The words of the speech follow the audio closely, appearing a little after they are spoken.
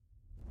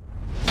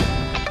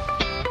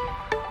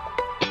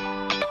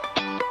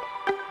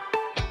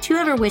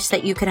ever wish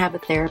that you could have a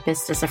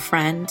therapist as a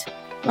friend?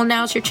 Well,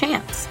 now's your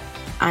chance.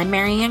 I'm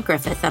Marianne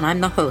Griffith, and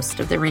I'm the host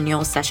of the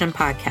Renewal Session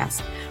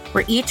podcast,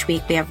 where each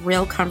week we have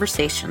real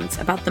conversations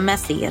about the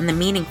messy and the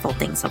meaningful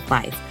things of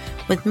life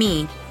with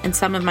me and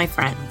some of my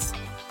friends.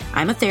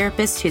 I'm a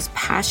therapist who's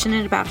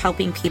passionate about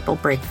helping people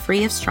break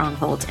free of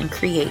strongholds and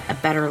create a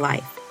better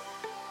life.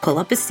 Pull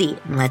up a seat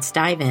and let's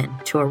dive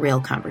into a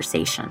real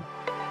conversation.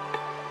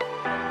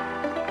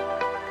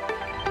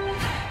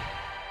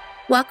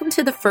 Welcome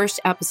to the first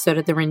episode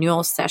of the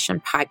Renewal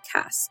Session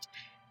podcast.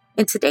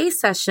 In today's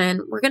session,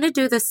 we're going to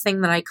do this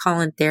thing that I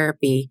call in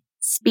therapy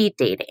speed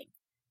dating.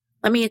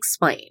 Let me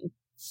explain.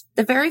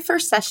 The very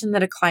first session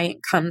that a client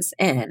comes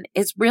in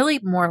is really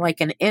more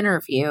like an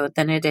interview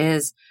than it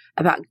is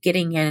about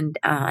getting in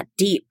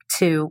deep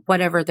to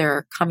whatever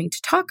they're coming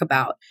to talk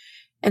about.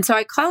 And so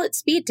I call it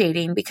speed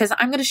dating because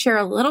I'm going to share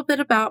a little bit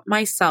about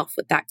myself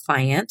with that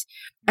client,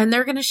 and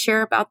they're going to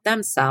share about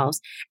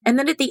themselves. And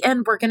then at the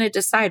end, we're going to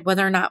decide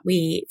whether or not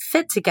we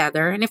fit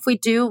together. And if we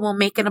do, we'll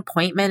make an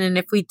appointment. And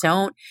if we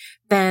don't,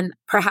 then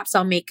perhaps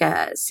I'll make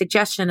a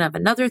suggestion of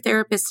another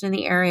therapist in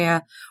the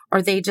area,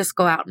 or they just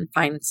go out and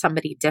find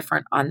somebody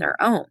different on their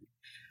own.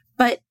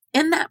 But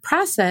in that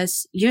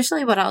process,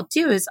 usually what I'll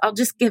do is I'll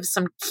just give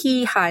some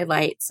key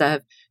highlights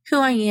of who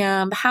I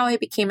am, how I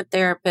became a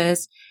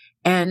therapist,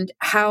 and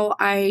how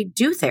I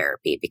do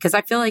therapy, because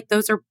I feel like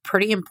those are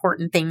pretty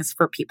important things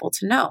for people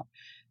to know.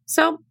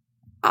 So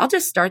I'll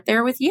just start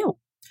there with you.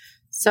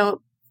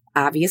 So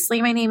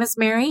obviously my name is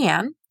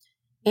Marianne,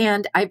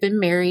 and I've been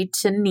married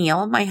to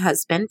Neil, my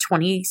husband,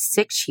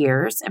 26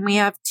 years, and we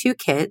have two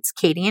kids,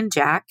 Katie and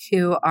Jack,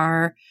 who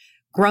are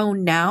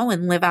grown now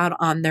and live out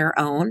on their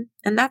own.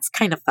 And that's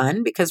kind of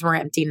fun because we're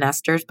empty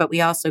nesters, but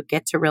we also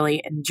get to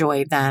really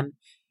enjoy them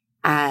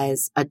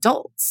as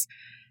adults.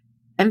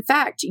 In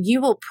fact,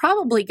 you will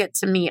probably get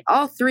to meet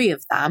all three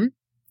of them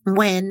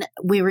when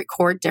we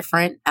record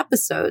different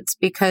episodes,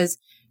 because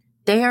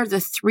they are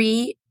the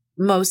three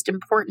most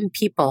important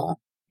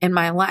people in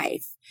my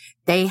life.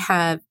 They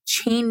have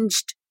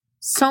changed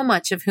so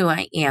much of who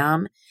I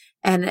am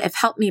and have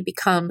helped me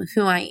become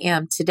who I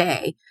am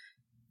today.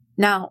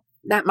 Now,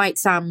 that might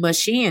sound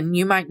mushy, and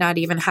you might not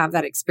even have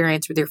that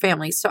experience with your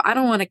family. So I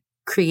don't want to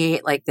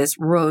create like this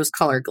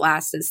rose-colored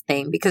glasses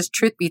thing, because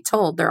truth be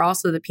told, they're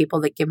also the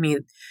people that give me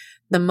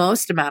the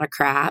most amount of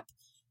crap,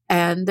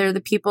 and they're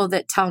the people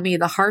that tell me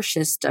the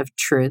harshest of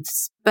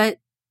truths. But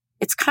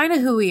it's kind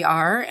of who we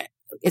are.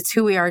 It's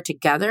who we are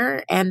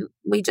together, and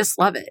we just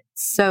love it.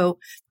 So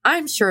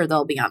I'm sure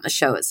they'll be on the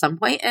show at some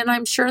point, and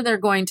I'm sure they're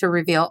going to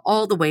reveal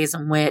all the ways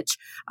in which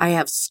I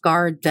have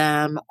scarred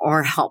them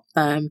or helped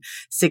them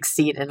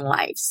succeed in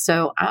life.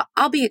 So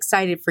I'll be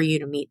excited for you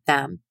to meet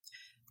them.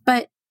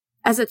 But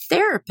as a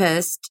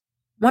therapist,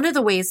 one of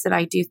the ways that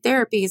I do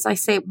therapy is I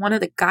say one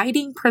of the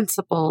guiding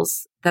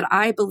principles that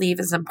I believe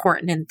is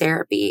important in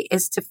therapy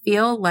is to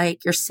feel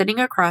like you're sitting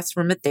across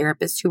from a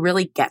therapist who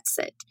really gets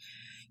it.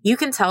 You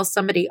can tell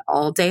somebody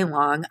all day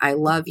long, I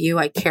love you,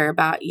 I care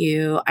about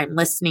you, I'm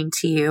listening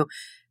to you.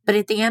 But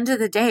at the end of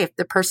the day, if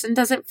the person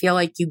doesn't feel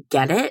like you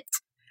get it,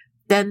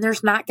 then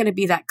there's not going to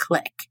be that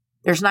click.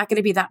 There's not going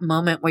to be that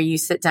moment where you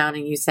sit down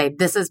and you say,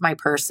 this is my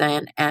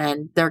person,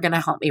 and they're going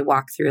to help me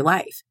walk through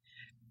life.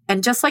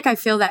 And just like I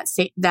feel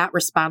that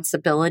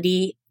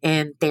responsibility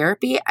in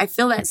therapy, I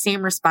feel that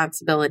same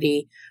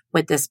responsibility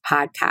with this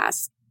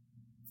podcast.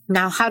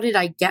 Now, how did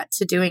I get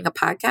to doing a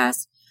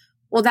podcast?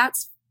 Well,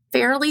 that's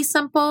fairly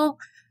simple.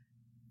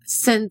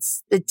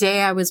 Since the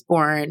day I was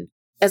born,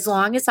 as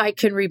long as I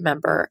can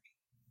remember,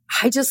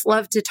 I just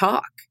love to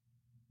talk.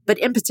 But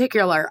in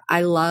particular,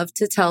 I love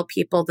to tell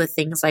people the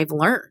things I've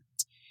learned.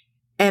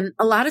 And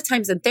a lot of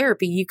times in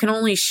therapy, you can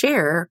only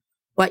share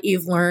what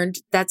you've learned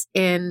that's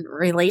in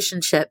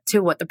relationship to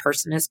what the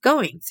person is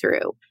going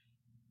through.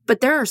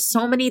 But there are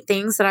so many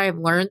things that I have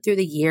learned through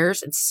the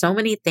years, and so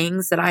many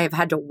things that I have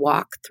had to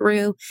walk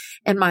through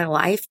in my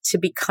life to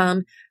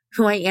become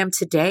who I am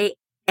today,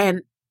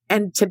 and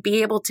to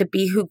be able to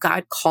be who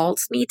God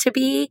calls me to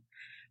be,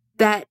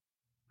 that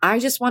I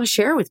just want to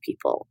share with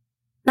people.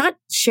 Not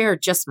share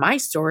just my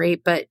story,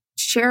 but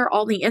share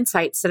all the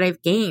insights that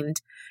I've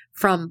gained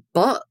from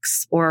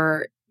books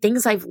or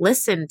things I've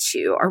listened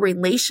to, or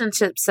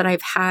relationships that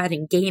I've had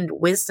and gained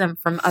wisdom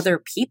from other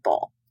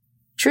people.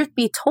 Truth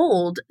be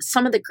told,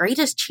 some of the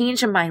greatest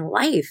change in my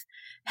life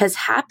has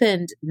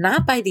happened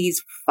not by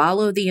these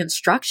follow the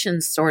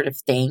instructions sort of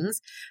things,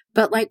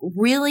 but like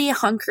really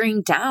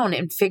hunkering down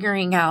and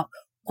figuring out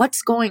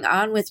what's going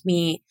on with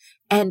me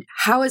and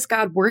how is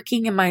God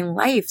working in my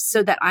life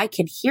so that I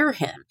can hear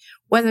him,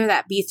 whether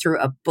that be through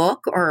a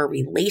book or a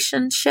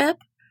relationship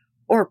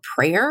or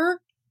prayer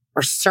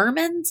or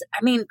sermons.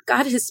 I mean,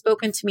 God has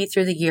spoken to me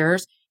through the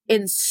years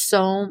in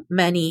so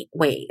many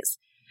ways.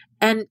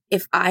 And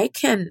if I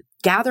can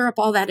gather up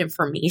all that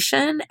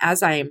information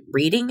as I'm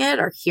reading it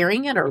or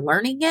hearing it or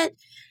learning it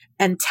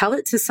and tell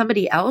it to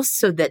somebody else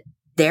so that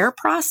their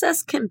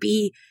process can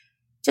be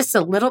just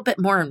a little bit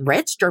more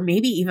enriched or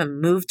maybe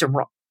even moved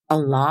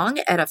along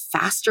at a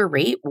faster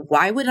rate,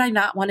 why would I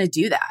not want to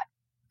do that?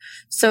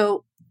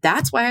 So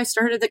That's why I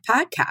started the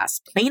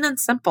podcast, plain and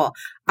simple.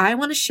 I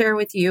want to share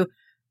with you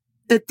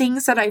the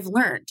things that I've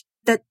learned,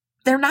 that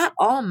they're not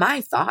all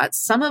my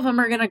thoughts. Some of them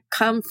are going to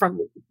come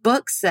from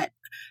books that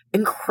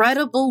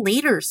incredible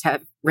leaders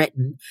have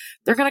written.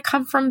 They're going to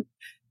come from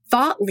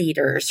thought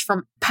leaders,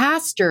 from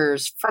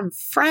pastors, from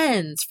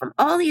friends, from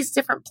all these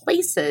different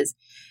places.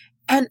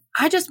 And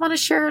I just want to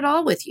share it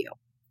all with you.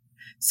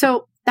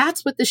 So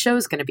that's what the show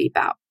is going to be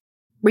about.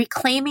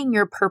 Reclaiming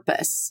your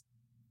purpose,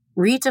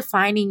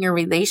 redefining your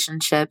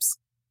relationships,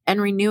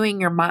 and renewing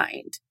your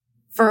mind.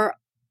 For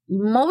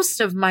most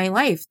of my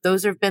life,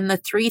 those have been the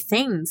three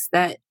things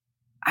that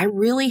I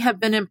really have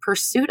been in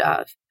pursuit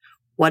of.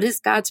 What is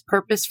God's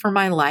purpose for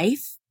my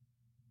life?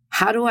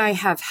 How do I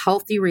have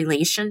healthy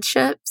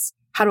relationships?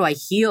 How do I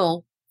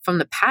heal from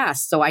the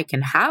past so I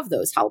can have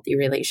those healthy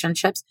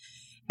relationships?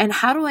 And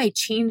how do I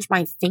change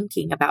my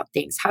thinking about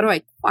things? How do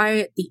I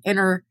quiet the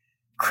inner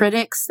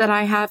critics that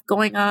I have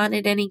going on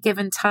at any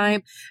given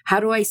time? How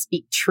do I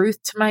speak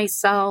truth to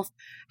myself?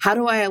 How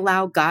do I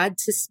allow God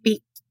to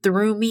speak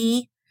through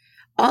me?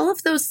 All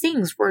of those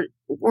things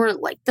were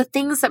like the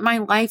things that my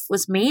life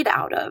was made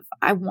out of.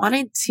 I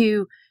wanted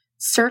to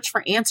search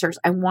for answers.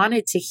 I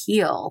wanted to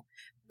heal,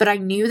 but I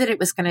knew that it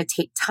was going to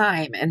take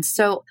time. And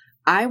so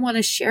I want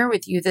to share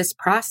with you this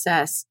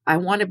process. I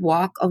want to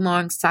walk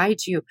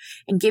alongside you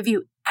and give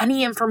you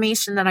any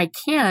information that I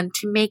can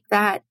to make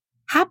that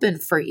happen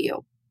for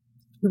you.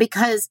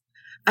 Because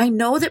I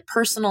know that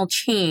personal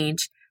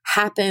change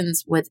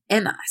happens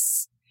within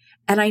us.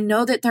 And I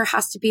know that there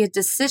has to be a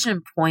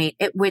decision point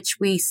at which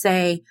we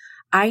say,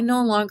 I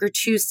no longer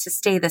choose to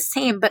stay the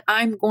same, but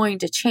I'm going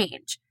to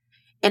change.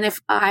 And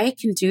if I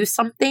can do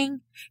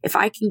something, if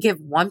I can give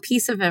one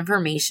piece of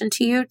information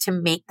to you to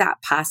make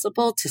that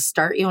possible, to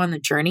start you on the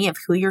journey of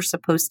who you're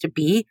supposed to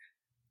be,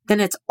 then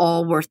it's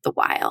all worth the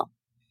while.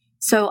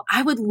 So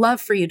I would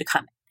love for you to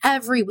come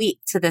every week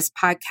to this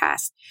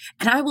podcast,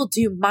 and I will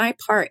do my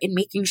part in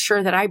making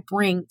sure that I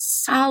bring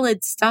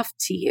solid stuff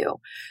to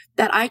you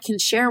that I can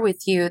share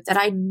with you that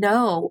I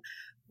know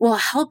will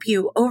help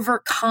you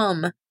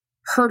overcome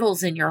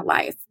hurdles in your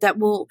life, that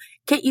will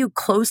get you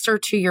closer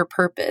to your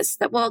purpose,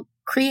 that will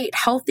create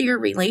healthier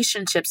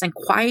relationships and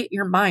quiet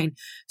your mind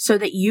so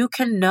that you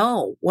can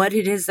know what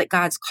it is that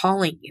God's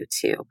calling you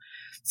to.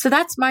 So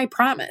that's my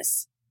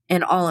promise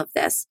in all of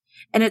this.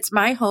 And it's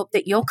my hope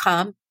that you'll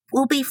come,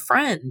 we'll be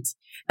friends,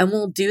 and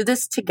we'll do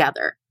this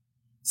together.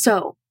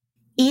 So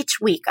each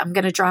week, I'm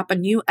going to drop a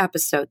new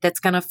episode that's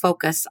going to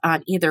focus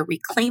on either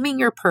reclaiming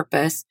your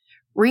purpose,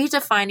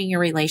 redefining your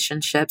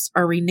relationships,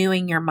 or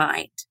renewing your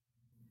mind.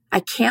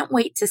 I can't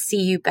wait to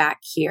see you back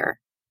here.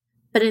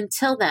 But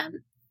until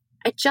then,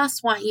 I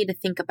just want you to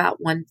think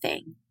about one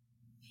thing.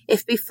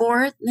 If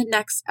before the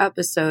next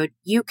episode,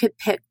 you could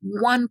pick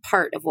one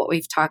part of what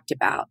we've talked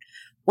about,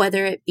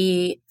 whether it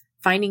be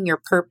finding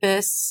your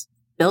purpose,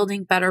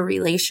 building better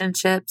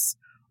relationships,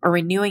 or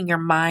renewing your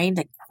mind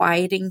and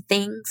quieting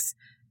things,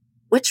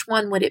 which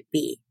one would it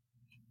be?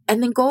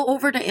 And then go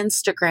over to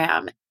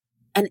Instagram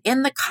and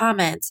in the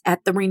comments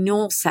at the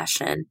renewal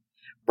session,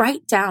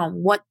 write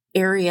down what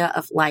area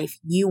of life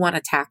you want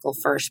to tackle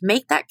first.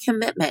 Make that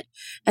commitment.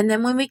 And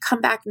then when we come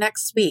back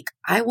next week,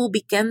 I will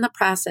begin the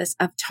process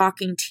of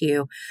talking to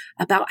you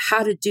about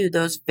how to do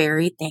those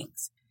very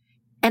things.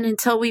 And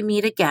until we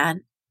meet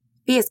again,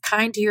 be as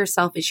kind to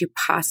yourself as you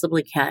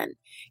possibly can.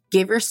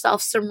 Give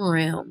yourself some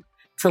room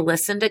to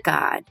listen to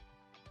God,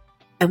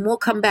 and we'll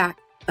come back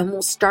and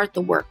we'll start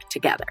the work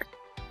together.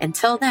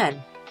 Until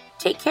then,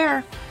 take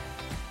care.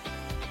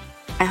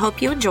 I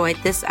hope you enjoyed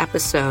this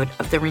episode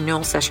of the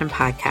Renewal Session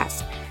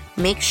Podcast.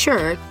 Make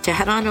sure to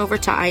head on over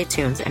to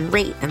iTunes and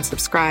rate and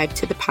subscribe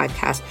to the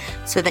podcast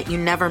so that you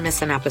never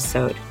miss an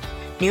episode.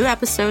 New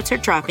episodes are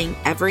dropping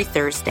every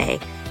Thursday,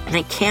 and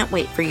I can't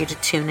wait for you to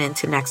tune in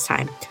to next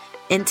time.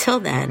 Until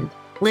then,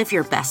 live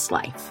your best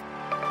life.